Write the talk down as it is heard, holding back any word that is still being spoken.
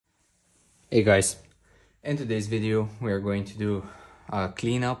Hey guys, in today's video we are going to do a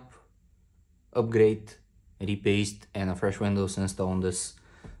cleanup, upgrade, repaste and a fresh Windows install on this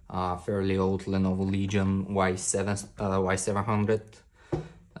fairly old Lenovo Legion Y700.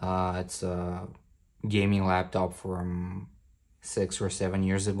 It's a gaming laptop from 6 or 7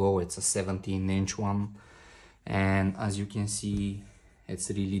 years ago. It's a 17-inch one, and as you can see it's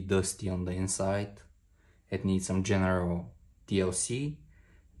really dusty on the inside. It needs some general TLC,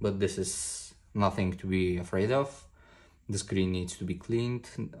 but this is nothing to be afraid of. The screen needs to be cleaned,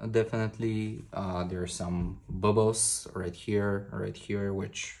 definitely. There are some bubbles right here,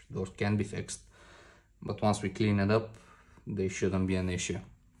 which those can be fixed. But once we clean it up, they shouldn't be an issue.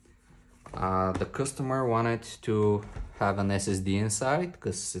 The customer wanted to have an SSD inside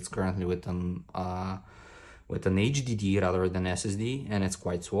because it's currently with an HDD rather than SSD, and it's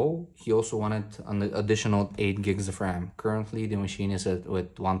quite slow. He also wanted an additional 8 gigs of RAM. Currently the machine is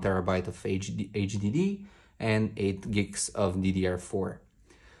with 1 terabyte of HDD and 8 gigs of DDR4.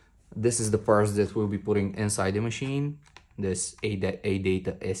 This is the parts that we'll be putting inside the machine. This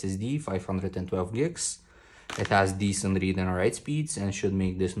ADATA SSD, 512 gigs. It has decent read and write speeds and should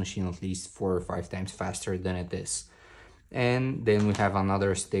make this machine at least 4 or 5 times faster than it is. And then we have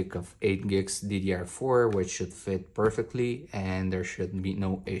another stick of 8 gigs DDR4, which should fit perfectly and there should be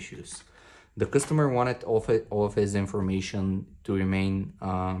no issues. The customer wanted all of his information to remain,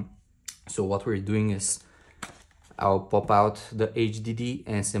 so what we're doing is I'll pop out the HDD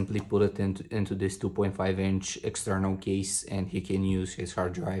and simply put it into this 2.5-inch external case, and he can use his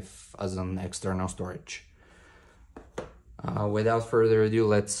hard drive as an external storage. Without further ado,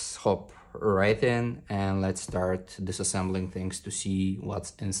 let's hop right in and let's start disassembling things to see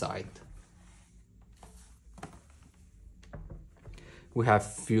what's inside. We have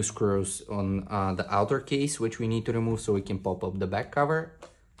few screws on the outer case which we need to remove so we can pop up the back cover.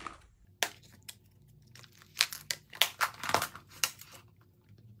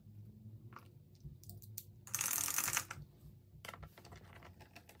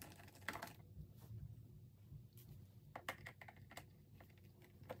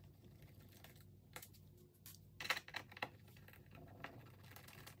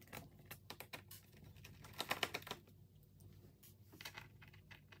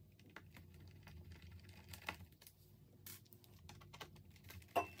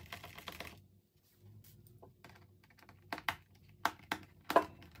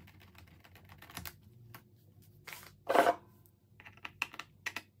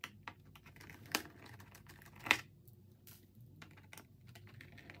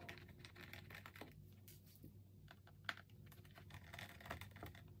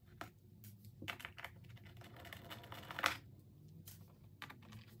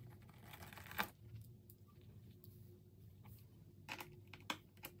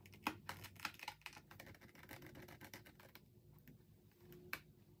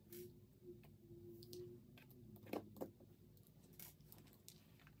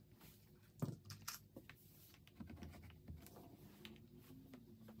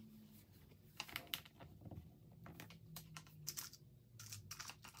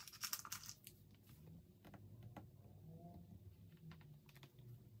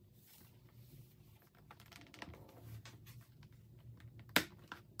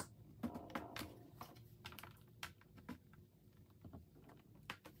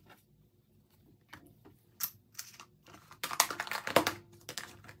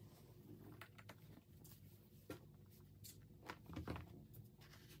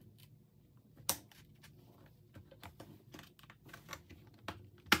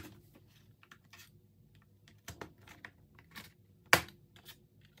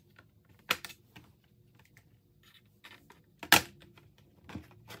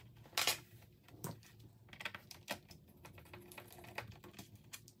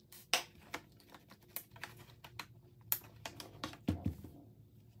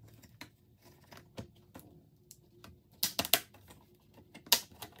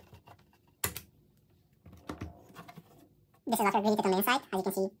 This is also greeted on the inside. As you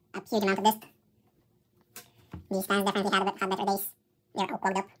can see, a huge amount of dust. These fans definitely had better days. They're all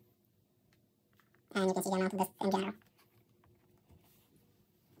clogged up. And you can see the amount of dust in general.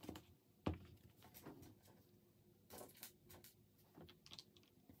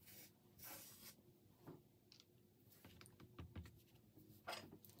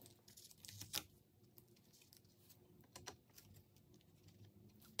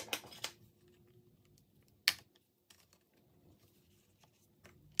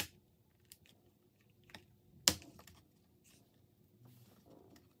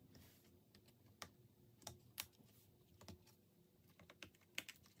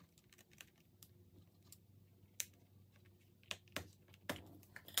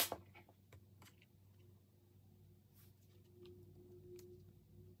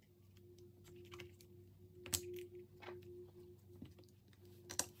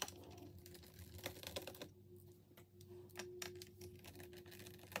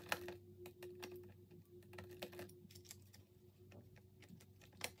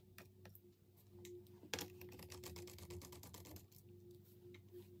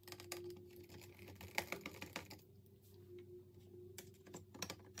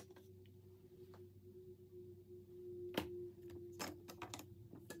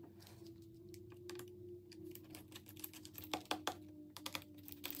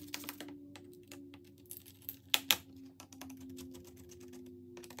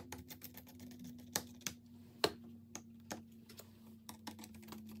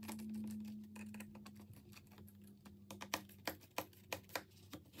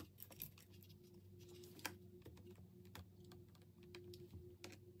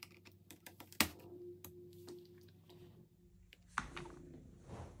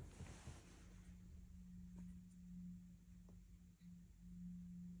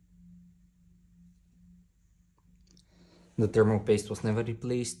 The thermal paste was never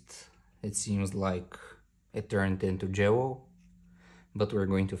replaced. It seems like it turned into jello, but we're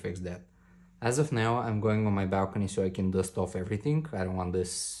going to fix that. As of now, I'm going on my balcony so I can dust off everything. I don't want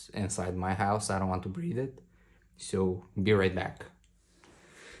this inside my house. I don't want to breathe it. So be right back.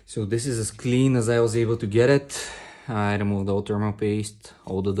 So this is as clean as I was able to get it. I removed all thermal paste.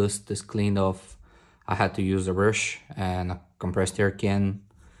 All the dust is cleaned off. I had to use a brush and a compressed air can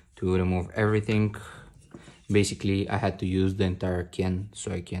to remove everything. Basically, I had to use the entire can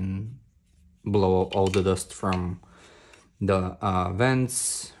so I can blow all the dust from the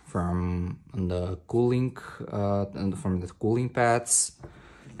vents, from the cooling pads,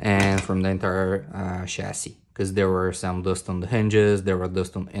 and from the entire chassis. Because there were some dust on the hinges, there was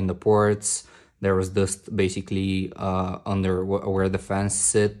dust in the ports, there was dust basically under where the fans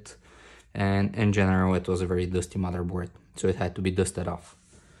sit, and in general it was a very dusty motherboard, so it had to be dusted off.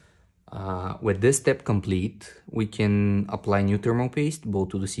 With this step complete, we can apply new thermal paste both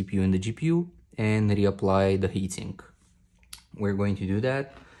to the CPU and the GPU and reapply the heatsink. We're going to do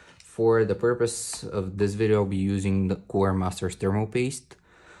that. For the purpose of this video, I'll be using the Core Masters thermal paste.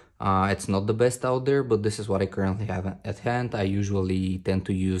 It's not the best out there, but this is what I currently have at hand. I usually tend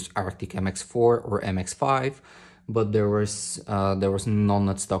to use Arctic MX4 or MX5, but there was none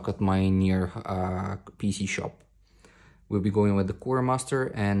at stock at my near PC shop. We'll be going with the Core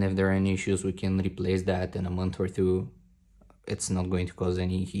Master, and if there are any issues, we can replace that in a month or two. It's not going to cause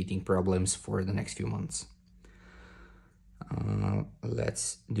any heating problems for the next few months.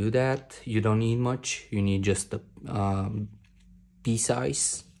 Let's do that. You don't need much. You need just the pea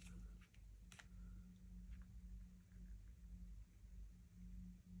size.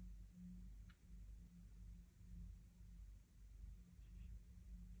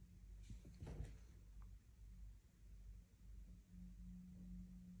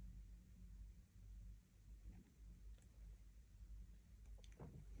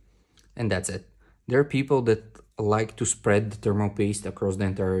 And that's it. There are people that like to spread the thermal paste across the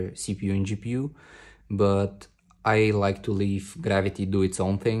entire CPU and GPU, but I like to leave gravity do its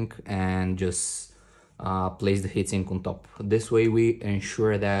own thing and just place the heatsink on top. This way we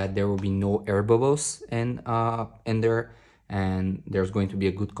ensure that there will be no air bubbles in there, and there's going to be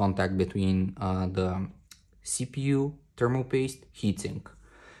a good contact between the CPU, thermal paste, heatsink.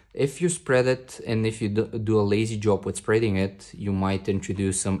 If you spread it and if you do a lazy job with spreading it, you might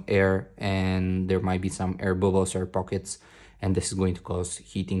introduce some air and there might be some air bubbles or pockets, and this is going to cause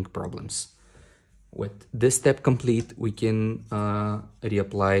heating problems. With this step complete, we can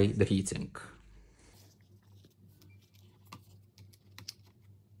reapply the heatsink.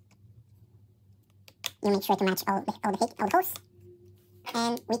 You make sure to match all the holes,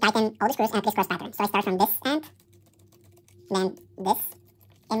 and we tighten all the screws in a crisscross pattern. So I start from this end, then this.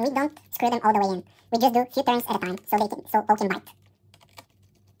 And we don't screw them all the way in. We just do a few turns at a time so both can bite.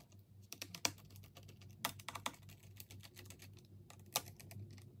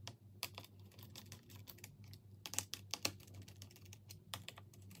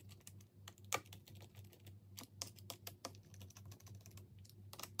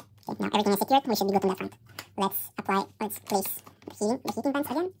 Okay, now everything is secured. We should be good on that front. Let's place the heating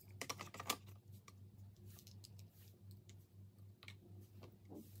vents again.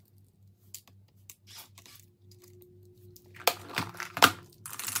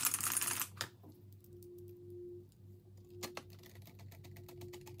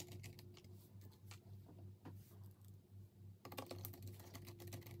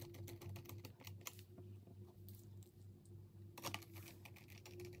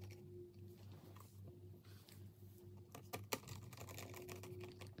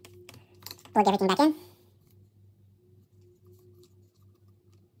 Plug everything back in.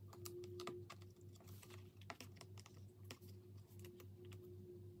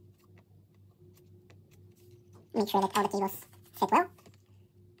 Make sure that all the cables fit well.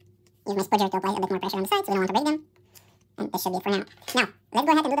 Use my spudger to apply a bit more pressure on the sides so we don't want to break them. And this should be it for now. Now, let's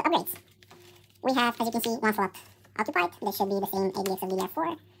go ahead and do the upgrades. We have, as you can see, one slot occupied. This should be the same ADX of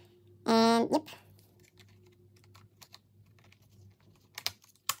DDR4. And yep.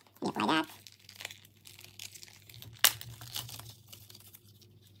 Reapply that.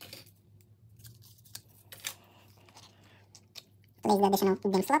 Place the additional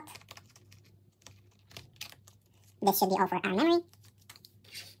DIMM slot. This should be all for our memory.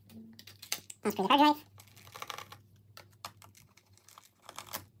 Unscrew the hard drive.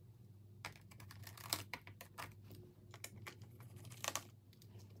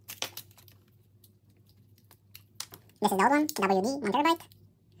 This is the old one, WD 1 terabyte.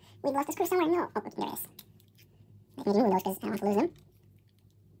 We've lost the screw somewhere. No. Oh, there it is. Let me remove those because I don't want to lose them.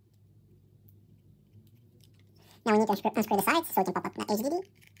 Now we need to unscrew the sides so we can pop up the HDD.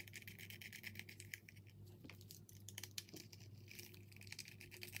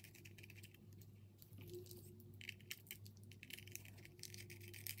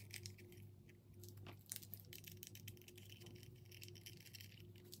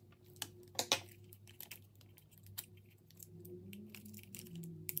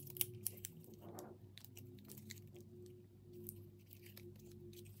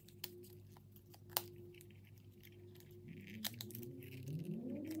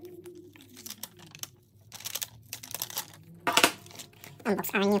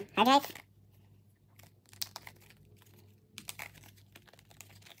 Unbox our new hard drive.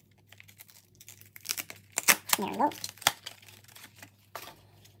 There we go.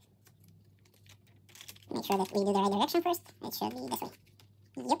 Make sure that we do the right direction first. It should be this way.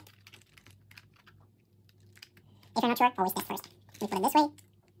 Yep. If you're not sure, always test first. We put it this way.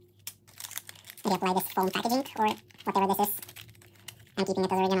 Maybe apply this foam packaging or whatever this is. I'm keeping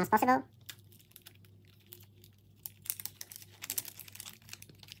it as original as possible.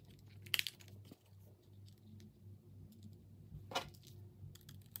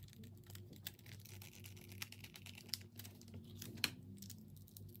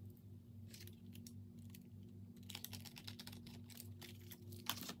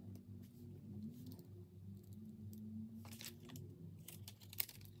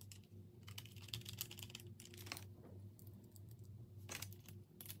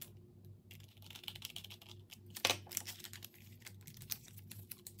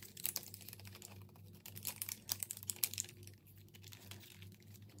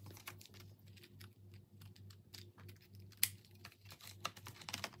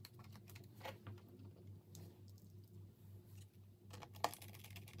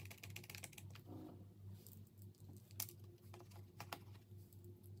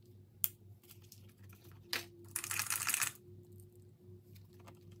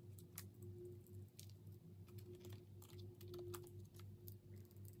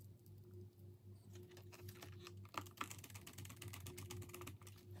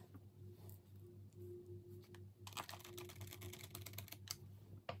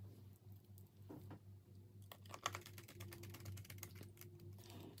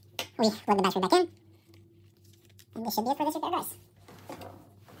 We plug the battery back in, and this should be it for this repair, guys.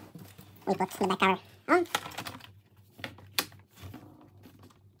 We put the back cover on.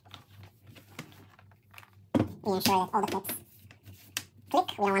 We ensure that all the clips click.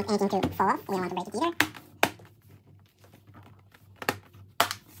 We don't want anything to fall off. We don't want to break it either.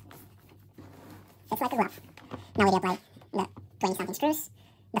 Fits like a glove. Now we apply the 20-something screws.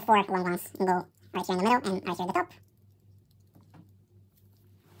 The 4 long ones go right here in the middle and right here at the top.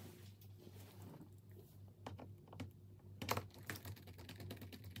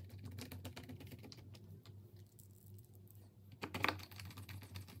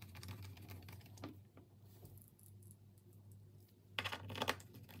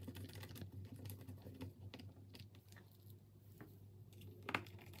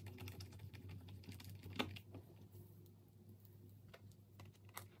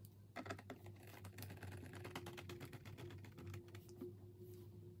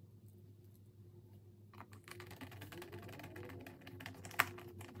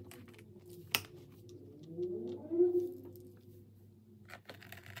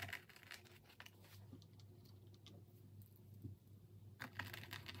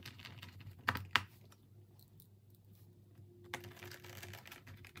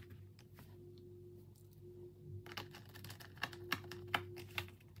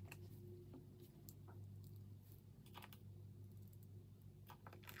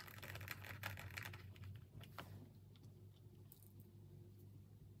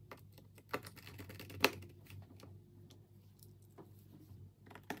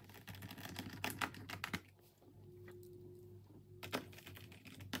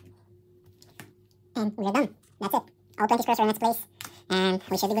 And we're done. That's it. All 20 screws are in its place, and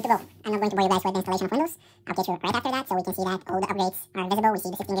we should be good to go. I'm not going to bore you guys with the installation of Windows. I'll get you right after that so we can see that all the upgrades are visible. We see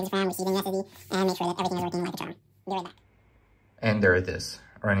the 16 gigs of RAM, we see the SSD, and make sure that everything is working like a charm. Be right back. And there it is,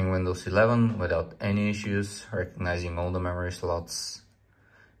 running Windows 11 without any issues, recognizing all the memory slots.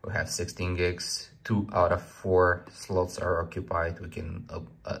 We have 16 gigs, 2 out of 4 slots are occupied. We can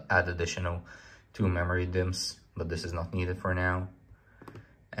add additional 2 memory DIMMs, but this is not needed for now.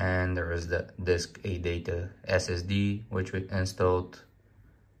 And there is the disk A data SSD, which we installed.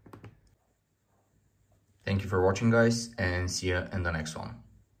 Thank you for watching, guys, and see you in the next one.